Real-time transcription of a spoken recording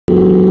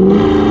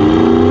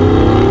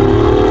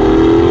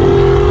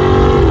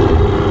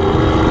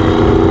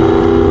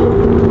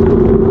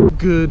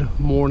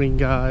morning,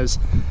 guys.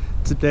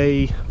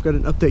 Today I've got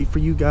an update for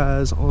you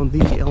guys on the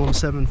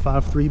LM7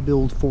 5.3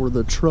 build for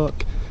the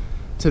truck.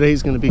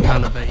 Today's going to be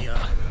kind of a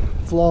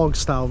vlog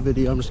style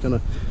video. I'm gonna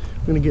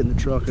get in the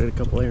truck. I got a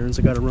couple errands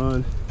I got to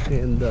run,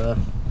 and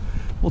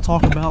we'll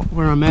talk about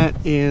where I'm at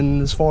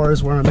and as far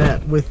as where I'm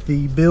at with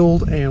the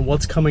build and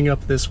what's coming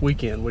up this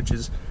weekend, which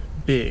is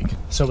big.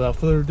 So without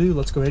further ado,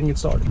 let's go ahead and get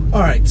started.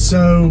 All right,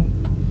 so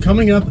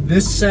coming up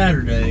this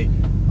Saturday,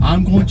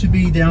 I'm going to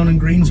be down in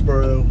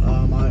Greensboro.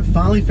 I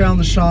finally found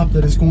the shop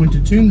that is going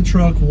to tune the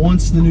truck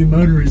once the new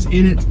motor is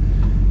in it.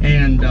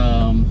 And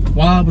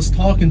while I was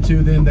talking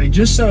to them, they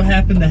just so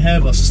happened to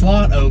have a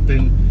slot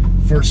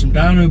open for some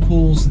dyno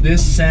pulls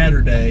this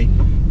Saturday.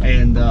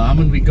 And I'm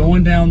going to be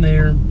going down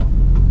there,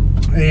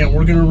 and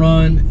we're going to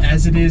run,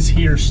 as it is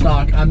here,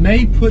 stock. I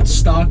may put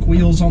stock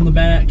wheels on the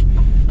back.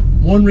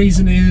 One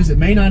reason is it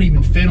may not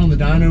even fit on the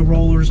dyno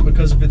rollers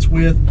because of its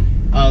width.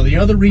 The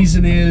other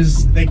reason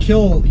is they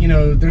kill,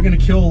 they're going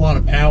to kill a lot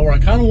of power. I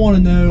kind of want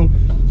to know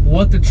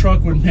what the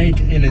truck would make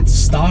in its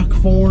stock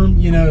form,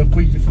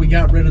 if we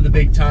got rid of the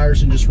big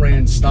tires and just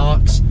ran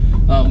stocks,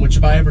 which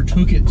if I ever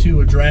took it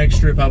to a drag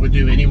strip, I would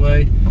do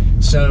anyway.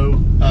 So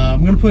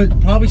I'm going to put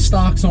probably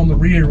stocks on the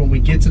rear when we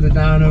get to the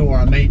dyno, or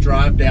I may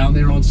drive down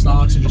there on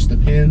stocks. It just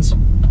depends.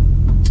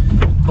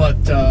 But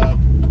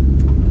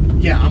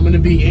yeah, I'm going to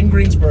be in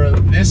Greensboro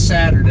this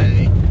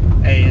Saturday,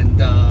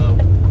 and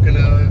going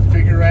to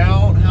figure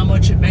out how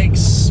much it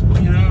makes,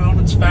 on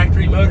its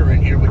factory motor in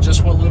here with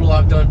just what little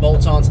I've done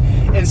bolt-ons.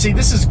 And see,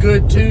 this is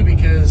good too,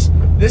 because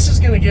this is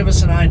going to give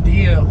us an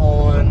idea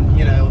on,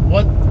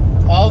 what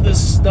all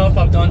this stuff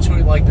I've done to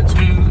it, like the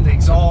tune, the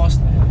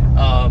exhaust,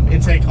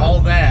 intake, all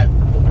that,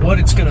 what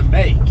it's going to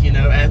make,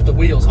 at the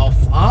wheels.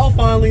 I'll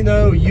finally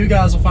know, you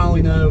guys will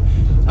finally know.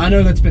 I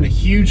know that's been a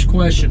huge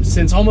question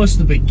since almost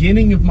the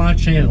beginning of my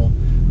channel.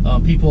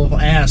 People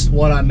have asked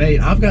what I made.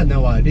 I've got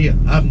no idea.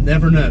 I've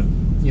never known,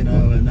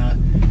 and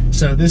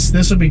so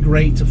this will be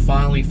great to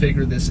finally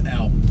figure this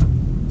out.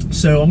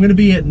 So I'm going to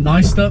be at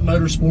Niced Up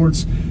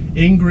Motorsports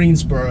in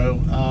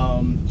Greensboro.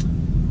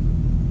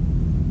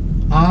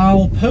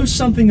 I'll post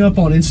something up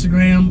on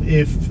Instagram.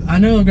 If I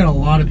know I've got a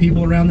lot of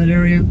people around that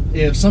area.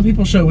 If some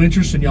people show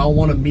interest and y'all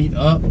want to meet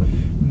up,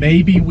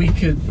 maybe I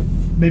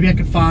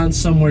could find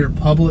somewhere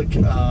public,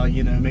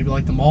 maybe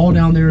like the mall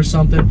down there or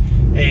something,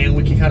 and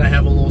we can kind of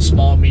have a little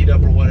small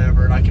meetup or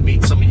whatever, and I can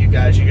meet some of you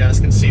guys. You guys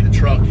can see the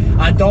truck.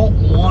 I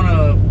don't want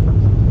to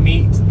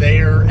meet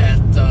there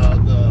at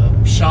the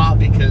shop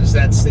because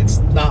it's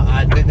not.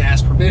 I didn't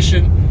ask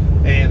permission,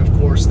 and of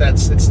course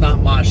it's not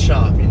my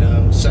shop,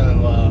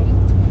 So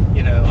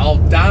I'll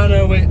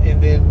dyno it,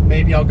 and then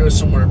maybe I'll go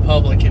somewhere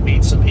public and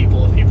meet some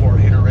people if people are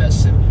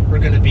interested. We're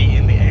going to be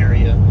in the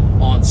area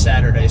on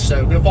Saturday.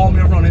 So go follow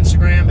me over on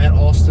Instagram at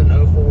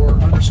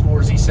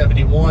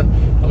Austin04_Z71.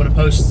 I'm going to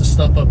post the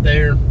stuff up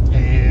there,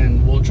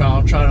 and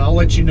I'll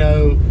let you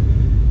know.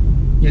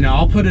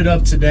 I'll put it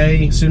up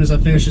today. As soon as I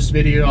finish this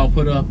video, I'll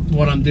put up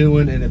what I'm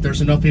doing, and if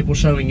there's enough people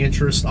showing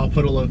interest, I'll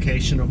put a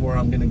location of where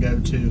I'm going to go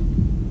to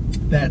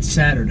that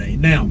Saturday.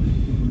 Now,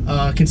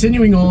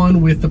 continuing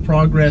on with the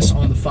progress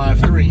on the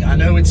 5.3. I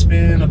know it's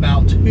been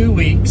about 2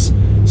 weeks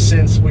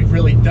since we've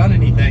really done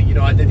anything.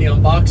 I did the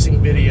unboxing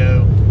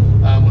video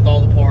with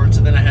all the parts,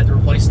 and then I had to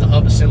replace the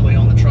hub assembly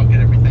on the truck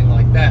and everything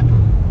like that.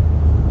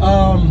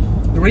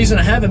 The reason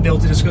I haven't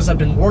built it is because I've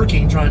been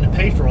working trying to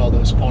pay for all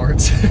those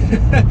parts.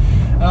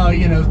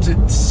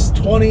 Almost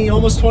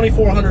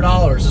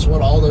 $2,400 is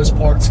what all those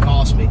parts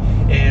cost me,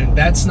 and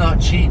that's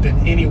not cheap in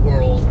any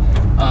world.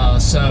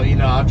 So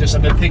I've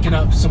been picking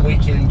up some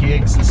weekend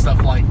gigs and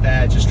stuff like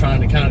that, just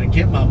trying to kind of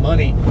get my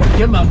money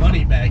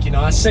back.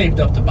 I saved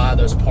up to buy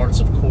those parts,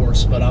 of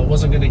course, but I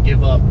wasn't going to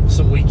give up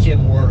some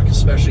weekend work,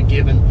 especially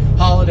given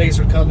holidays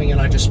are coming and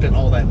I just spent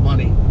all that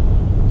money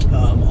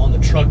on the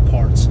truck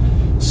parts.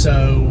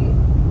 So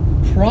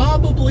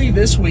probably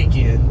this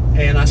weekend,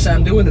 and I said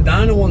I'm doing the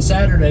dyno on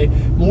Saturday.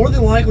 More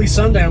than likely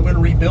Sunday I'm going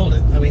to rebuild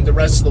it. The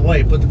rest of the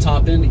way, put the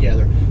top end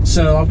together.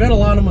 So I've got a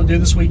lot I'm going to do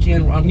this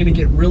weekend. I'm going to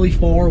get really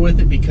far with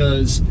it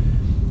because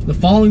the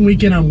following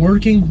weekend I'm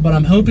working, but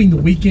I'm hoping the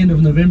weekend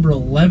of November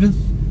 11th,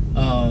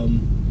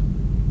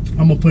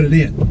 I'm going to put it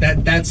in.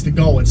 That's the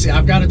goal. And see,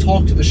 I've got to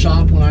talk to the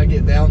shop when I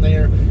get down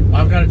there.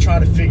 I've got to try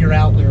to figure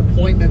out their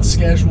appointment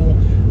schedule.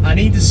 I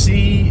need to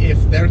see if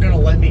they're going to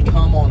let me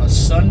come on a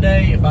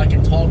Sunday, if I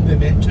can talk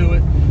them into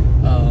it,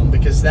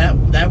 because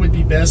that would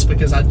be best,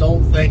 because I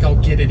don't think I'll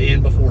get it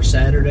in before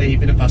Saturday,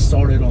 even if I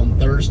started on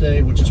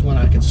Thursday, which is when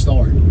I can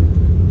start.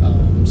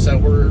 So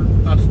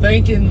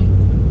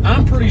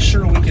I'm pretty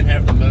sure we can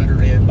have the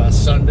motor in by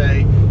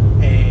Sunday,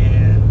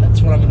 and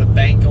that's what I'm going to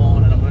bank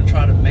on, and I'm going to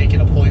try to make an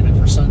appointment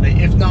for Sunday.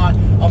 If not,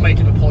 I'll make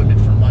an appointment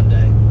for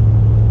Monday.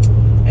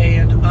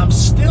 And I'm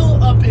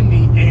still up in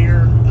the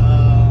air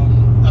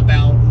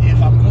about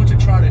if I'm going to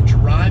try to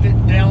drive it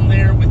down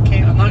there with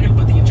Cam. I'm not going to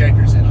put the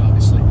injectors in,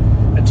 obviously,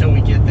 until we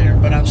get there,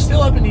 but I'm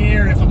still up in the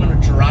air if I'm going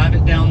to drive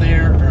it down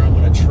there or I'm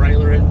going to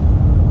trailer it.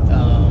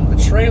 The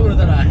trailer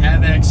that I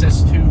have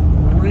access to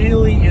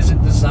really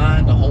isn't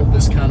designed to hold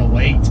this kind of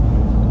weight.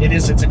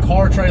 It's a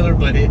car trailer,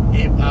 but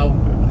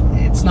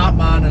it's not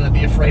mine, and I'd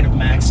be afraid of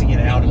maxing it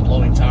out and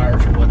blowing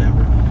tires or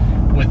whatever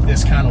with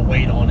this kind of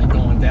weight on it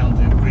going down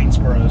to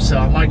Greensboro. So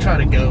I might try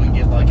to go and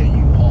get like a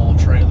U-Haul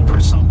trailer or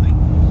something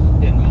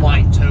and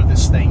might tow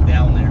this thing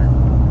down there.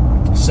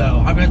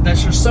 So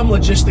that's just some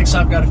logistics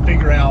I've got to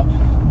figure out.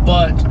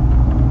 But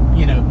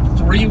you know,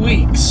 3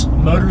 weeks,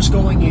 motor's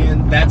going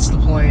in, that's the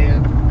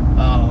plan.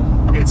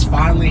 It's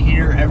finally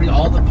here.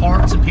 All the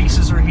parts and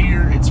pieces are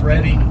here. It's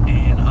ready,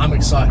 and I'm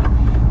excited.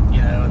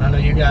 You know, and I know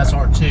you guys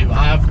are too.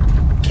 I've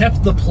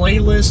kept the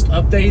playlist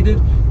updated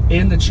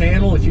in the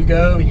channel. If you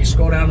go and you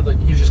scroll down to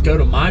you just go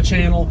to my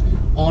channel.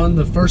 On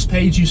the first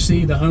page you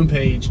see the home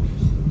page.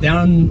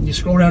 Down, you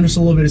scroll down just a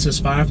little bit, it says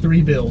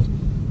 5.3 build.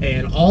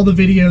 And all the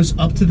videos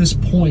up to this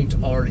point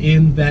are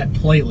in that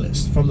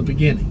playlist from the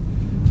beginning.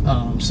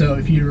 So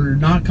if you're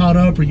not caught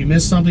up or you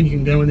missed something, you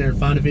can go in there and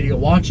find a video,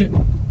 watch it.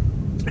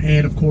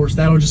 And of course,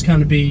 that'll just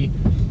kind of be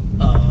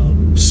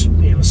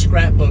you know, a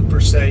scrapbook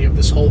per se of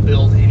this whole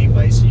build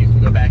anyway, so you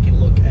can go back and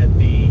look at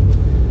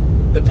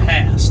the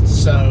past.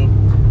 So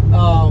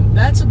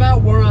that's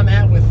about where I'm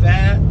at with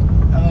that.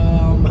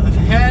 I've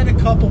had a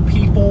couple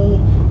people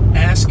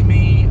ask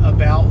me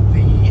about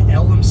the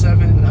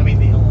LM7,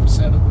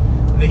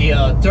 the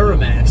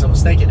Duramax. I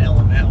was thinking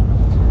LML.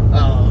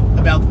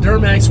 About the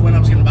Duramax, when I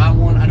was going to buy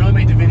one. I know I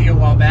made the video a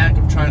while back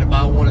of trying to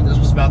buy one, and this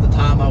was about the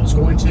time I was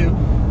going to.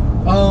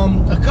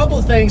 A couple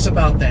of things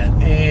about that,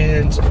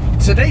 and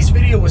today's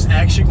video was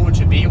actually going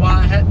to be why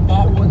I hadn't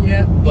bought one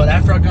yet, but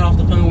after I got off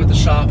the phone with the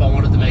shop, I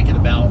wanted to make it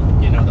about,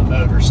 you know, the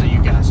motor, so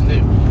you guys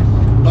knew.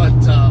 But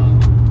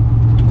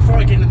before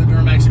I get into the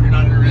Duramax, if you're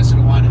not interested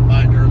in why I didn't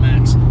buy a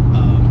Duramax,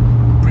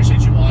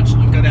 appreciate you watching.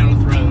 You can go down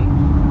the road.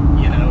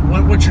 You know,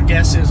 what your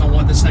guess is on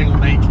what this thing will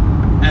make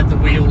at the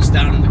wheels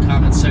down in the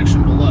comments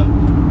section below.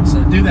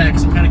 So do that,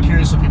 because I'm kind of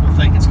curious what people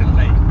think it's going to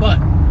make. But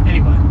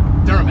anyway,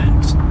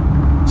 Duramax.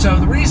 So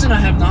the reason I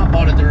have not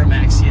bought a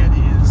Duramax yet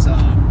is,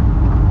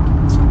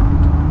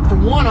 for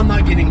one, I'm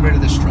not getting rid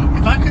of this truck.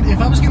 If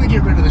I was going to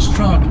get rid of this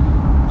truck,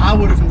 I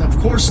would have, of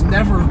course,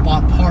 never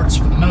bought parts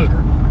for the motor,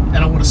 and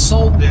I would have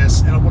sold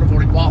this, and I would have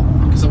already bought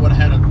one because I would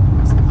have had a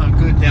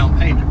good down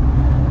payment.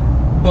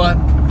 But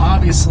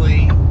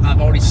obviously,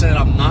 I've already said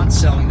I'm not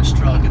selling this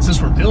truck, and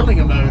since we're building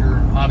a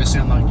motor, obviously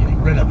I'm not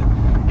getting rid of it.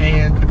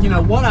 And you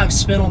know what I've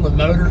spent on the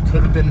motor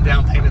could have been a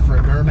down payment for a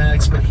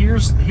Duramax, but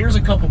here's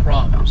a couple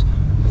problems.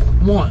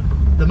 One,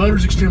 the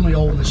motor's extremely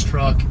old in this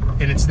truck,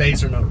 and its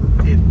days are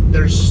numbered.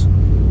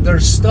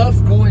 There's stuff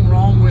going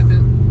wrong with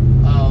it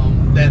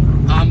that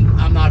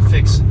I'm not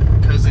fixing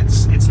because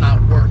it's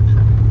not worth it.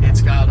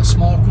 It's got a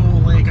small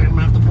coolant leak. I'm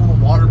gonna have to pull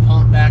the water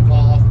pump back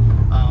off.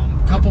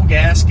 A couple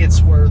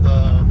gaskets where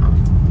the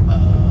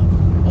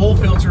oil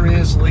filter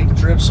is leak,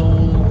 drips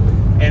oil,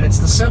 and it's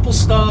the simple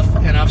stuff.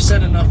 And I've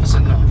said enough is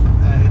enough.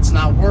 It's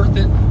not worth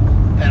it,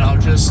 and I'll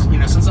just, you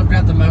know, since I've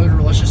got the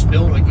motor, let's just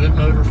build a good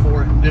motor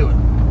for it and do it.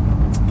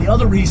 The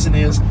other reason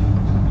is,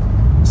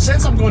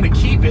 since I'm going to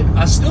keep it,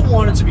 I still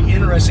want it to be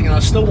interesting, and I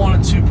still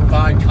wanted to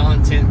provide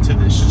content to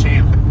this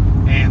channel.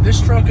 And this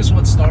truck is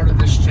what started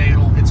this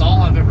channel. It's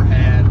all I've ever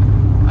had.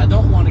 I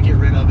don't want to get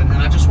rid of it, and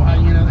I just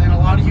want, you know, and a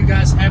lot of you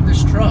guys have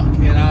this truck,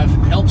 and I've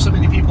helped so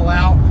many people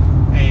out,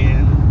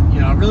 and you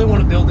know, I really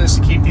want to build this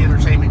to keep the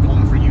entertainment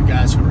going for you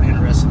guys who are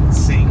interested in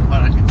seeing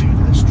what I can do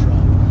to this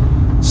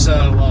truck.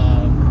 So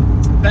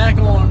back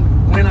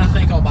on when I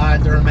think I'll buy a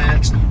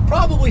Duramax,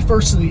 probably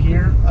first of the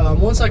year,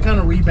 once I kind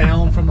of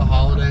rebound from the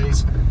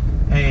holidays,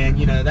 and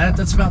you know,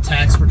 that's about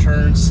tax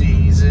return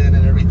season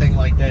and everything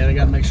like that. I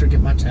got to make sure to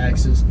get my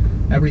taxes,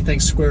 everything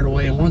squared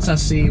away, and once I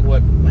see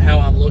how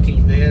I'm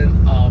looking,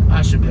 then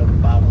I should be able to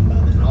buy one by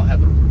then. I'll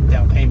have a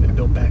down payment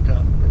built back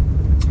up.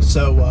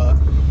 So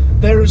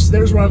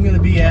there's where I'm going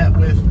to be at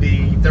with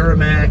the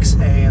Duramax,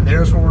 and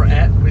there's where we're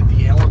at with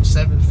the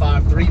LM7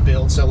 5.3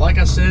 build. So like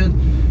I said,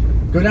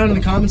 go down in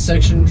the comment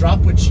section,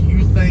 drop what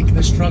you think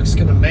this truck's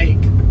going to make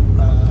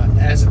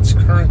as its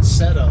current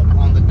setup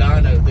on the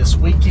dyno this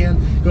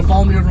weekend. Go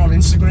follow me over on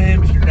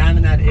Instagram. If you're down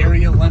in that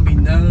area, let me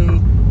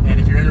know. And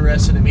if you're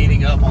interested in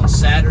meeting up on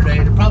Saturday,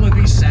 it'll probably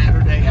be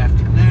Saturday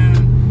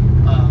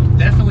afternoon.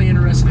 Definitely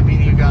interested in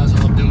meeting you guys. I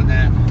love doing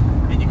that.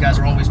 And you guys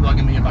are always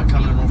bugging me about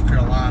coming to North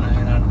Carolina,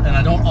 and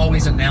I don't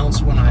always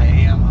announce when I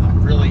am.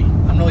 I'm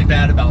really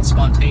bad about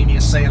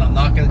spontaneous saying I'm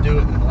not going to do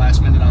it, and then the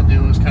last minute I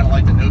do. It was kind of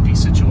like the Nopi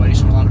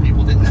situation. A lot of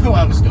people didn't know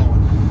I was going.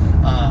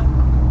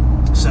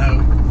 So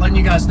letting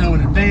you guys know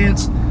in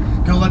advance.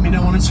 Go let me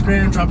know on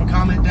Instagram. Drop a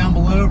comment down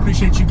below.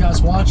 Appreciate you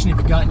guys watching. If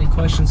you got any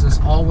questions, as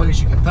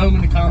always, you can throw them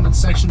in the comments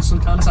section.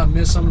 Sometimes I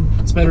miss them.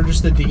 It's better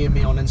just to DM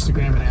me on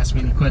Instagram and ask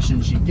me any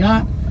questions you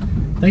got.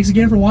 Thanks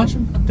again for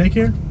watching. Take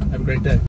care. Have a great day.